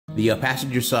The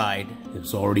passenger side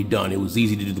is already done. It was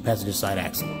easy to do the passenger side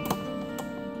axle.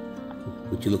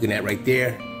 What you're looking at right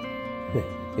there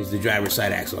is the driver's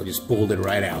side axle. I just pulled it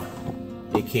right out.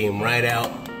 It came right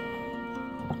out,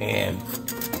 and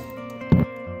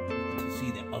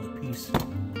see that other piece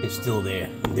is still there,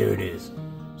 and there it is.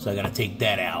 So I gotta take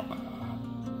that out.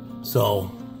 So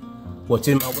what's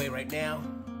in my way right now,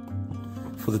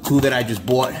 for the tool that I just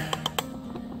bought,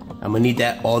 I'm gonna need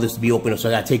all this to be open, so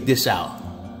I gotta take this out.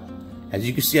 As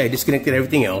you can see, I disconnected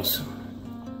everything else,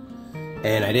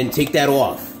 and I didn't take that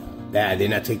off. I did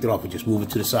not take that off, I just moved it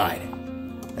to the side.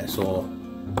 That's all.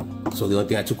 So the only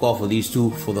thing I took off were these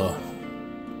two for the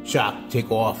shock take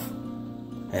off,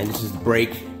 and this is the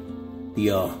brake,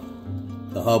 the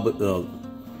hub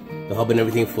and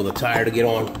everything for the tire to get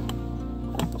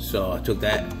on. So I took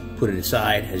that, put it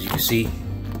aside. As you can see,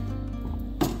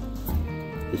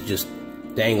 it's just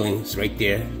dangling. It's right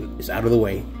there. It's out of the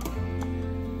way.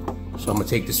 So I'm gonna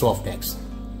take this off next,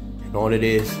 and all it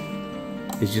is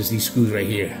just these screws right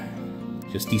here.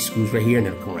 Just these screws right here, and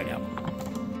it'll come right out.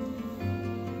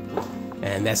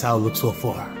 And that's how it looks so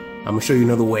far. I'm gonna show you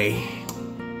another way,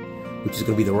 which is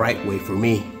gonna be the right way for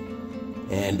me,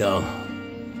 and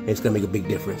it's gonna make a big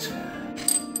difference.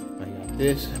 I got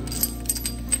this.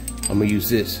 I'm gonna use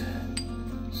this.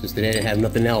 Since they didn't have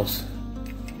nothing else,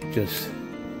 just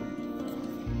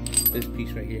this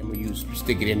piece right here. I'm gonna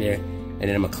stick it in there, and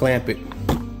then I'm gonna clamp it.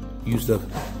 Use the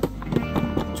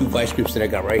 2 vice grips that I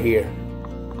got right here.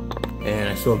 And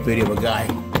I saw a video of a guy,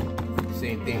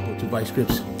 same thing, put 2 vice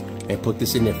grips and put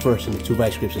this in there first, and the 2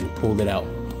 vice grips, and he pulled it out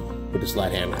with a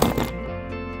slide hammer.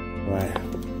 Alright,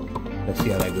 let's see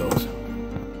how that goes.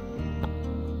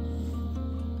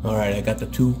 Alright, I got the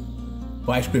 2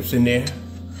 vice grips in there,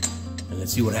 and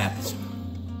let's see what happens.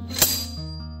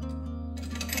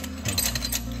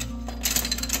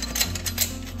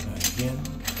 Try it again.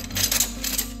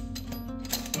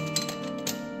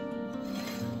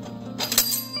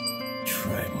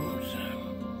 Try it one more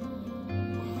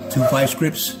time. 2 vice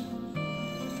grips.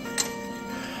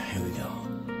 Here we go.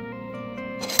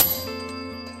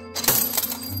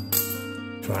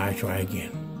 Try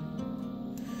again.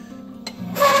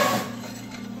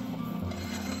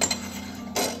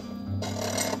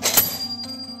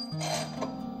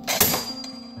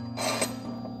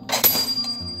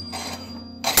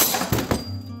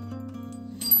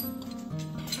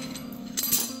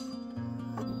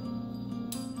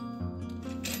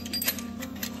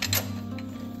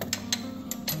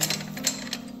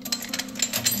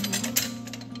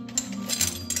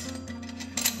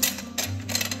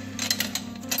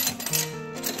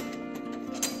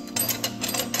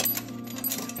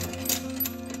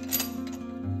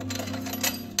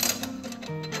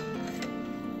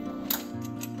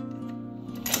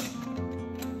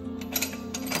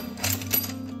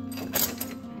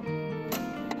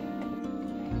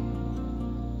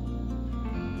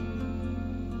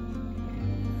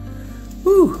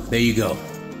 Whew, there you go.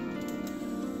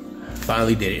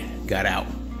 Finally did it. Got out.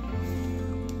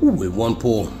 Ooh, with one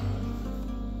pull.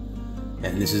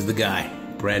 And this is the guy,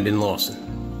 Brandon Larson.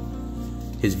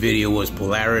 His video was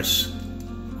Polaris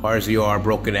RZR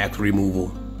broken axle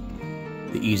removal,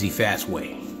 the easy fast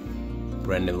way.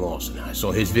 Brandon Larson. I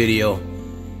saw his video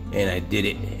and I did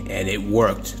it, and it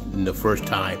worked the first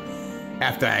time.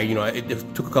 After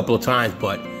it took a couple of times,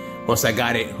 but once I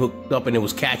got it hooked up and it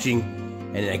was catching,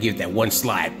 and then I give it that one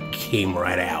slide, came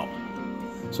right out.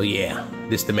 So yeah,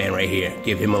 this the man right here.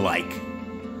 Give him a like.